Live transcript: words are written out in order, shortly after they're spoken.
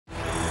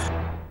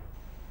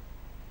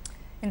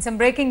In some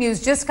breaking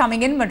news just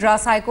coming in,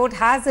 Madras High Court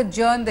has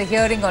adjourned the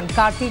hearing on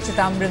Karti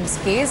Chidambaram's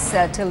case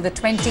till the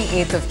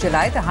 28th of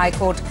July. The High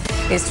Court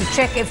is to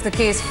check if the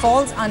case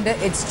falls under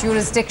its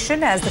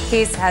jurisdiction, as the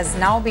case has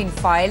now been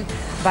filed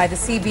by the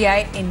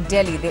CBI in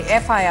Delhi. The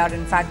FIR,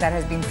 in fact, that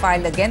has been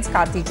filed against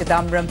Karti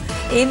Chidambaram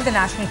in the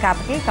national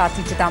capital.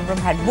 Karti Chidambaram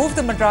had moved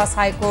the Madras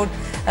High Court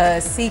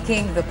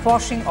seeking the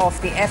quashing of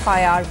the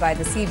FIR by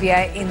the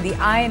CBI in the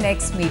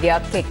INX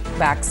media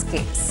kickbacks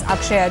case.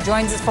 Akshaya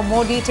joins us for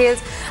more details.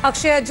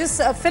 Akshaya,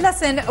 just fill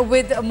us in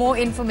with more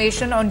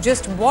information on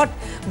just what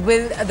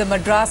will the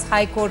Madras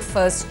High Court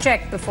first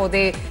check before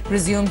they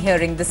resume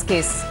hearing this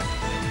case.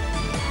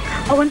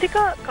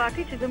 Avantika,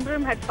 Karti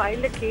Chidambaram had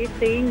filed a case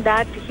saying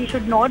that he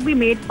should not be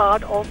made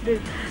part of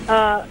this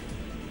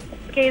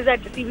case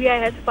that CBI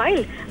has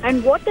filed.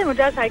 And what the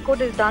Madras High Court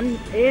has done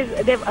is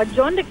they've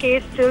adjourned the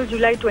case till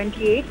July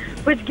 28,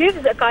 which gives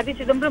Karti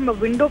Chidambaram a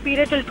window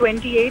period till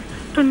 28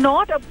 to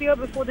not appear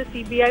before the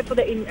CBI for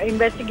the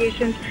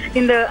investigations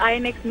in the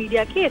INX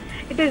media case.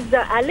 It is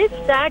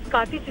alleged that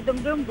Karti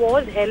Chidambaram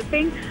was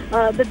helping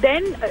the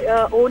then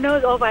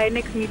owners of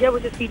INX media,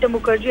 which is Peter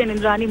Mukherjee and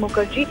Indrani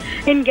Mukherjee,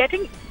 in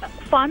getting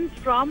funds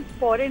from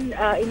foreign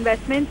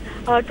investments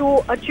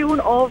to a tune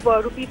of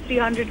rupees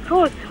 300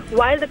 crores,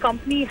 while the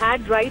company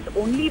had rights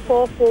only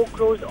for 4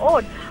 crores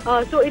odd.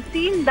 So it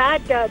seemed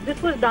that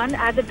this was done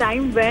at the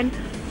time when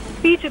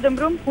P.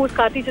 Chidambaram, who's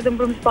Karti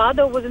Chidambaram's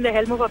father, was in the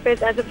helm of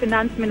affairs as a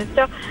finance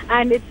minister,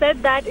 and it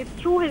said that it's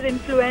through his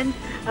influence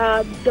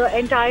the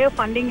entire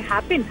funding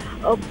happened.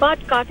 But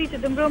Karti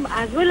Chidambaram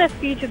as well as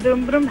P.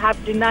 Chidambaram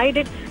have denied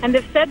it, and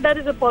they've said that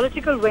is a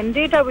political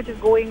vendetta which is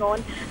going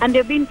on, and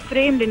they've been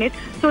framed in it.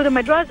 So the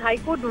Madras High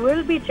Court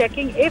will be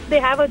checking if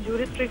they have a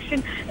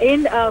jurisdiction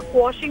in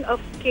quashing a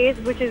case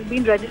which has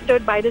been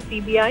registered by the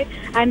CBI,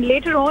 and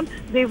later on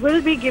they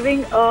will be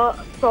giving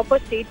a proper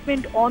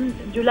statement on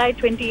July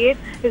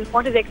 28th is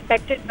what is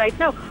expected right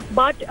now.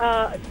 But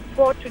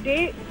for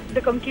today,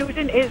 the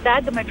conclusion is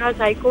that the Madras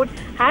High Court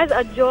has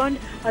adjourned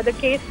the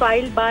case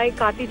filed by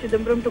Karti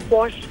Chidambaram to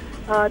quash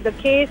the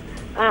case,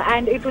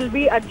 and it will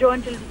be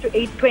adjourned till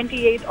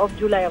 28th of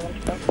July.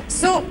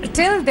 So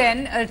till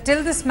then,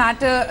 till this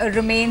matter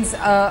remains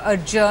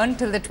adjourned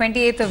till the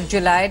 28th of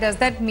July, does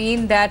that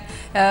mean that,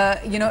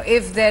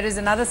 if there is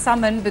another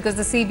summon, because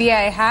the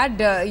CBI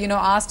had,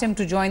 asked him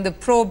to join the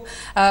probe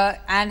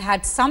and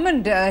had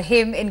summoned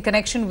him in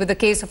connection with the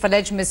case of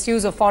alleged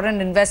misuse of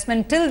foreign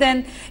investment, till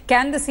then,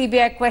 can the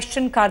CBI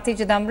question Karti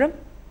Chidambaram?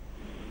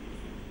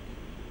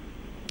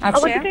 I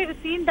have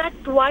seen that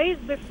twice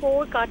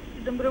before Karti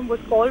Chidambaram was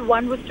called.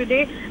 One was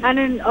today and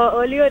an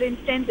earlier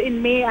instance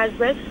in May as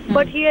well.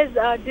 But he has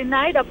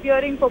denied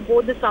appearing for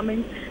both the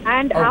summons.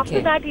 And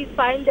after that, he's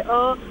filed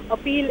an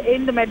appeal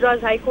in the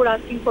Madras High Court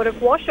asking for a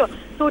quasher.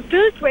 So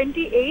till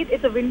 28th,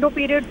 it's a window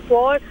period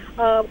for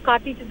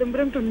Karti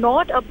Chidambaram to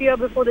not appear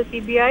before the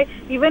CBI.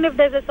 Even if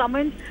there's a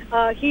summons,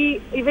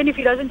 even if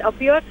he doesn't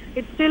appear,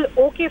 it's still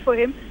okay for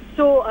him.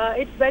 So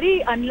it's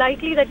very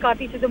unlikely that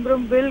Karti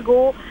Chidambaram will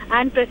go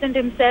and present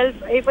himself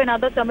if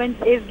another summons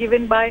is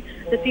given by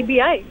the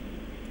CBI.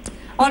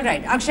 All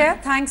right.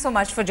 Akshaya, thanks so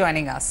much for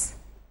joining us.